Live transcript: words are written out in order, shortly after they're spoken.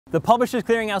The Publishers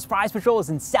Clearinghouse Prize Patrol is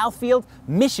in Southfield,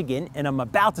 Michigan, and I'm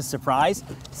about to surprise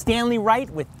Stanley Wright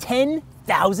with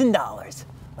 $10,000.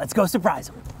 Let's go surprise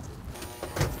him.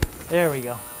 There we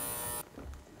go.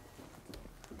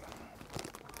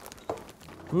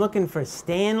 I'm looking for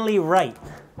Stanley Wright.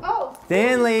 Oh,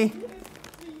 Stanley,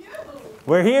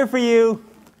 we're here for you.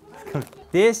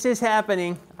 This is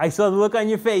happening. I saw the look on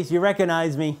your face. You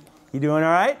recognize me. You doing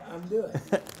all right? I'm doing.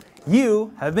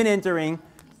 You have been entering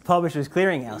Publishers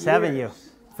Clearinghouse, haven't you?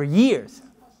 For years.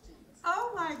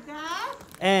 Oh my God.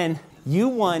 And you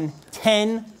won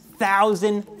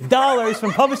 $10,000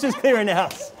 from Publishers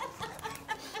Clearinghouse.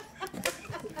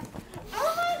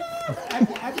 Oh my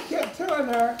God. I kept telling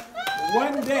her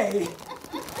one day.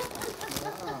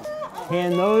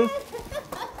 Hand those.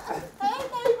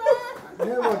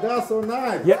 Yeah, well, that's so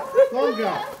nice. Yep.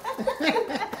 Congrats.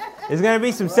 There's going to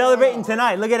be some celebrating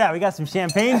tonight. Look at that. We got some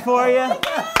champagne for you.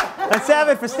 Let's have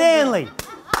it for Stanley.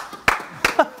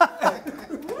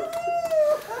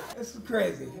 This is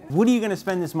crazy. What are you going to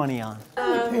spend this money on?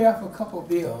 Pay off a couple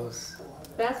bills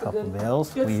That's a Couple good bills.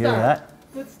 Good We start. hear that.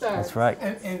 Good start. That's right.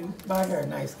 and buy her a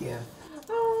nice gift.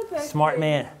 Oh, that's Smart great.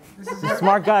 man. This is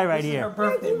Smart guy right This is her here.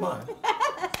 birthday month.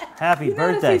 Happy You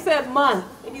notice birthday. he said month.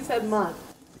 He said month.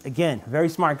 Again, very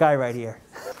smart guy right here.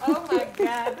 Oh my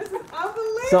God, this is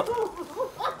unbelievable. So,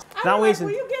 I'm not like, wasting-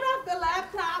 will you get off the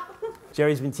laptop?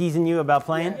 Jerry's been teasing you about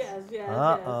playing? Yes.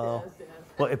 Uh-oh. Yes.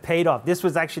 Well, it paid off. This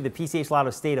was actually the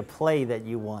PCHlotto State of Play that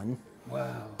you won.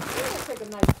 Wow. We're gonna take a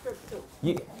nice trip too.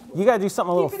 You got to do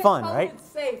something a little Keeping fun, it right?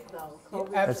 COVID safe though.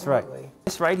 COVID. That's right. Absolutely.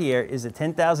 This right here is a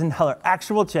 $10,000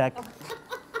 actual check.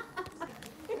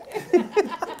 Here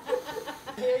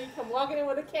you come walking in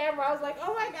with a camera. I was like,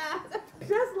 oh my God,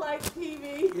 just like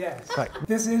TV. Yes. Right.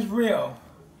 This is real.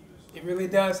 It really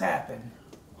does happen.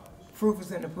 Proof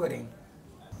is in the pudding.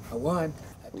 I won.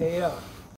 I paid off.